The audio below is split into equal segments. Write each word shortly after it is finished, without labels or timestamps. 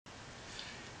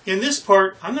In this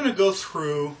part, I'm going to go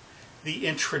through the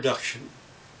introduction.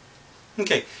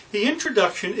 Okay, the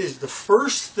introduction is the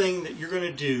first thing that you're going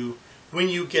to do when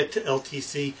you get to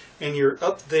LTC and you're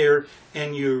up there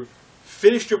and you've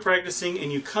finished your practicing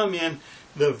and you come in.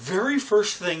 The very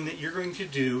first thing that you're going to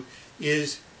do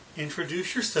is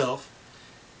introduce yourself,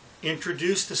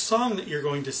 introduce the song that you're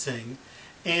going to sing,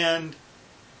 and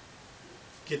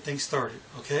get things started,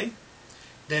 okay?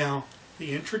 Now,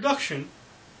 the introduction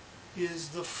is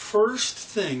the first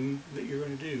thing that you're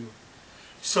going to do.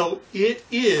 So it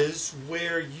is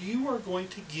where you are going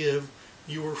to give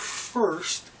your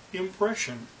first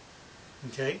impression,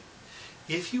 okay?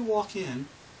 If you walk in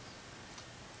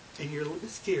and you're a little bit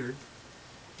scared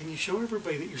and you show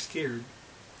everybody that you're scared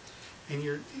and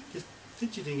you're just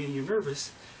fidgeting and you're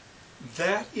nervous,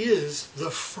 that is the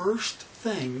first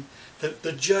thing that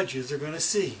the judges are going to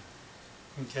see,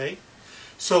 okay?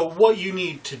 So what you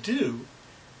need to do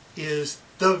is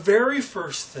the very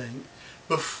first thing,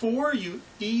 before you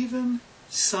even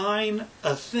sign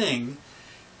a thing,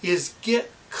 is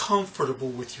get comfortable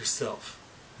with yourself,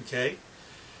 okay?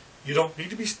 You don't need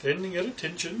to be standing at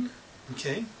attention,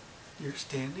 okay? You're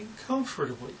standing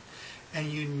comfortably,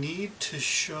 and you need to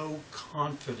show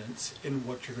confidence in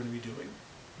what you're going to be doing,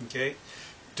 okay?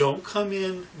 Don't come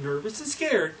in nervous and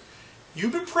scared.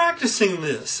 You've been practicing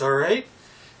this, all right?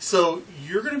 So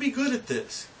you're going to be good at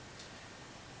this.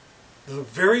 The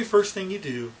very first thing you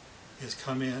do is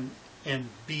come in and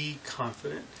be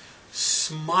confident,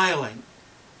 smiling,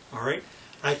 all right?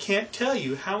 I can't tell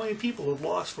you how many people have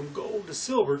lost from gold to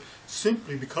silver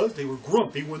simply because they were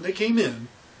grumpy when they came in,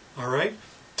 all right?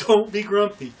 Don't be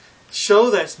grumpy.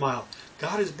 Show that smile.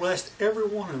 God has blessed every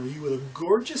one of you with a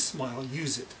gorgeous smile.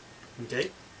 Use it, okay?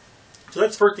 So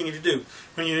that's the first thing you have to do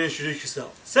when you introduce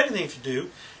yourself. Second thing you have to do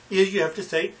is you have to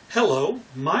say, hello,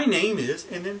 my name is,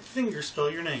 and then finger spell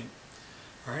your name.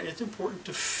 All right, it's important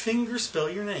to finger spell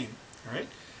your name. All right,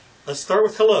 let's start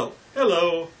with hello.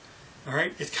 Hello. All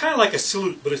right, it's kind of like a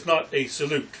salute, but it's not a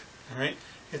salute. All right,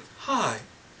 it's hi.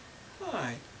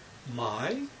 Hi.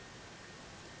 My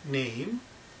name,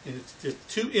 and it's just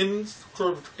two N's,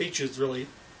 sort of H's really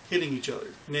hitting each other.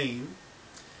 Name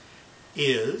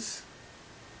is,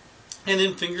 and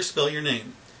then finger spell your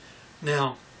name.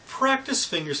 Now, practice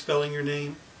finger spelling your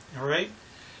name. All right.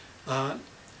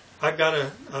 I've got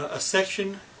a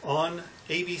section on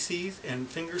ABCs and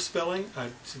finger spelling. I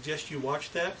suggest you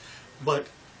watch that. But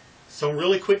some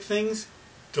really quick things: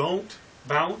 don't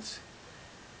bounce,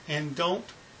 and don't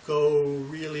go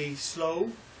really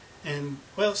slow. And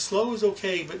well, slow is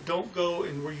okay, but don't go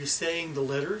in where you're saying the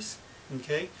letters.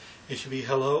 Okay, it should be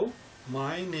hello.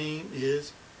 My name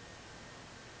is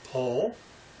Paul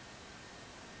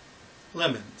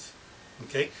Lemons.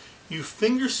 Okay, you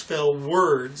finger spell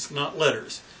words, not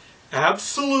letters.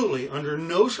 Absolutely, under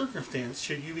no circumstance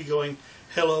should you be going,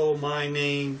 hello, my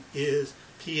name is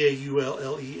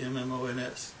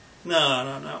Paullemons.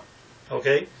 No.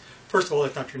 Okay? First of all,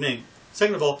 that's not your name.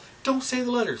 Second of all, don't say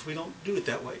the letters. We don't do it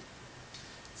that way.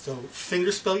 So,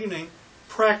 finger spell your name.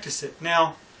 Practice it.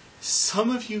 Now, some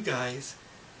of you guys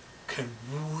can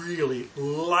really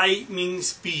lightning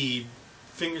speed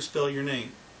finger spell your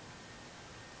name.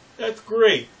 That's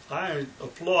great. I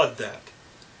applaud that.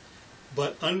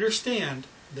 But understand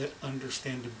that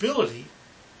understandability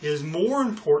is more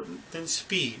important than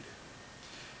speed.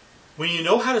 When you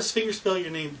know how to finger spell your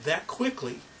name that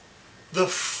quickly, the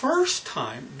first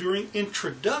time during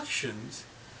introductions,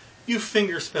 you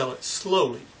finger spell it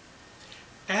slowly.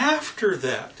 After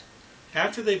that,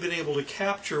 after they've been able to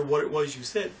capture what it was you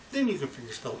said, then you can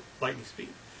finger spell it lightning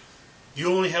speed.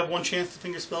 You only have one chance to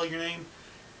finger spell your name.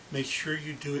 Make sure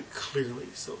you do it clearly.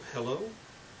 So, hello,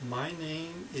 my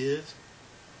name is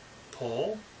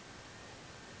Paul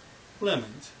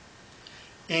Lemons.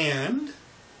 And,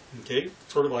 okay,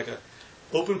 sort of like a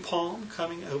open palm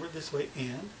coming over this way,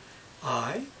 and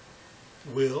I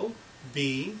will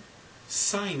be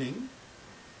signing,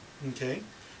 okay,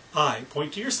 I,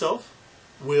 point to yourself,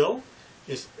 will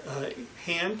is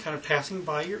hand kind of passing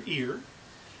by your ear,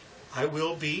 I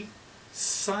will be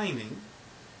signing.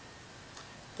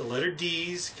 The letter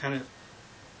D's kind of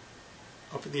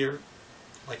up in the air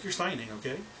like you're signing,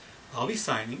 okay? I'll be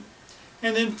signing.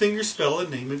 And then finger spell the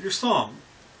name of your song.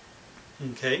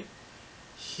 Okay?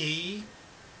 He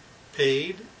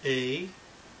paid a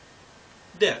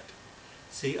debt.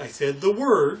 See, I said the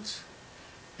words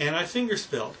and I finger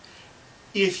spelled.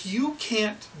 If you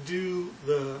can't do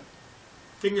the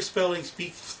finger spelling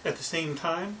speak at the same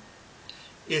time,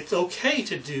 it's okay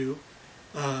to do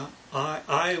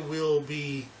I will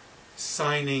be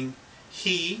signing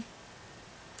he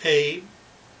paid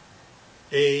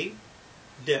a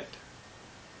debt.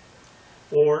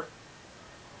 or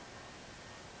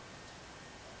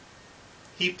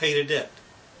he paid a debt.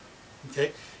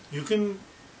 Okay? You can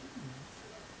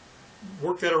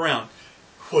work that around.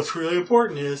 What's really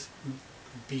important is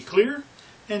be clear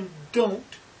and don't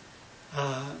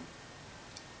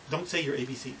say your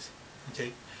ABCs.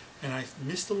 Okay? And I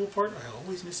missed a little part. I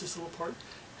always miss this little part.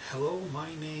 Hello,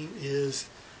 my name is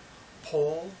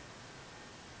Paul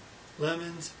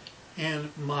Lemons,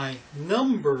 and my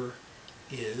number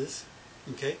is,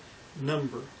 okay,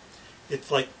 number.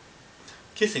 It's like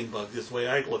kissing bugs is the way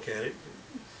I look at it.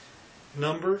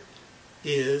 Number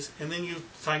is, and then you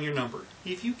sign your number.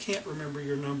 If you can't remember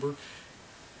your number,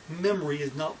 memory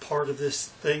is not part of this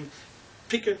thing.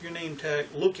 Pick up your name tag,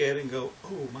 look at it, and go,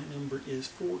 oh, my number is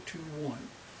 421.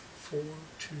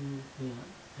 421.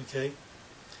 Okay?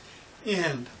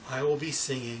 And I will be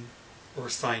singing or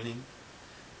signing,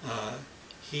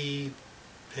 he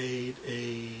paid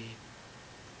a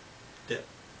debt.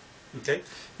 Okay?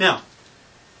 Now,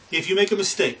 if you make a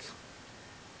mistake,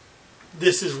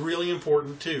 this is really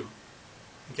important too.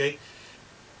 Okay?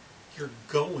 You're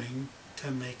going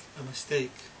to make a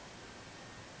mistake.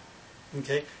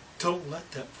 Okay? Don't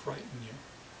let that frighten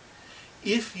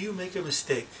you. If you make a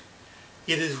mistake,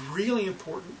 it is really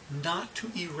important not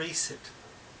to erase it.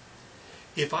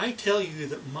 If I tell you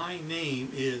that my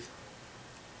name is,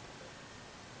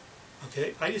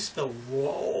 okay, I just spell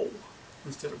Roll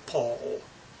instead of Paul.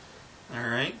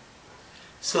 Alright?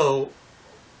 So,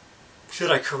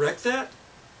 should I correct that?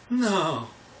 No.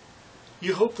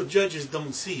 You hope the judges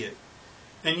don't see it.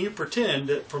 And you pretend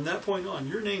that from that point on,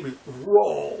 your name is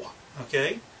Roll.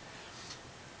 Okay?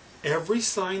 Every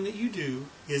sign that you do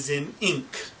is in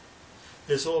ink.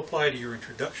 This will apply to your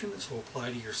introduction. This will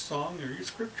apply to your song or your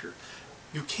scripture.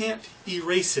 You can't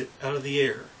erase it out of the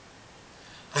air.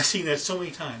 I've seen that so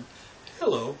many times.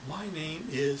 Hello, my name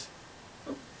is...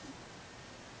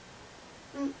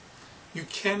 You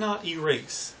cannot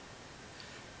erase.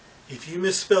 If you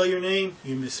misspell your name,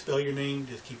 you misspell your name.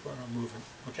 Just keep on moving.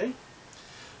 Okay?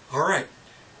 Alright.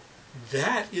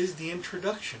 That is the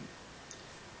introduction.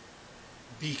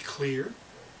 Be clear.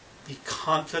 Be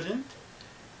confident.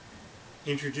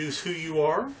 Introduce who you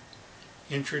are.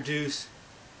 Introduce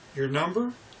your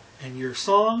number and your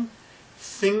song.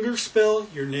 Finger spell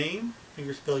your name.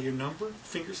 Finger spell your number.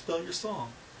 Finger spell your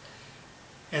song.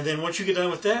 And then once you get done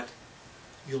with that,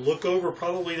 you'll look over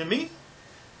probably to me,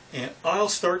 and I'll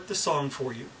start the song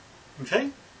for you. Okay?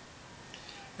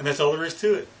 And that's all there is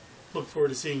to it. Look forward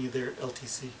to seeing you there at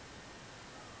LTC.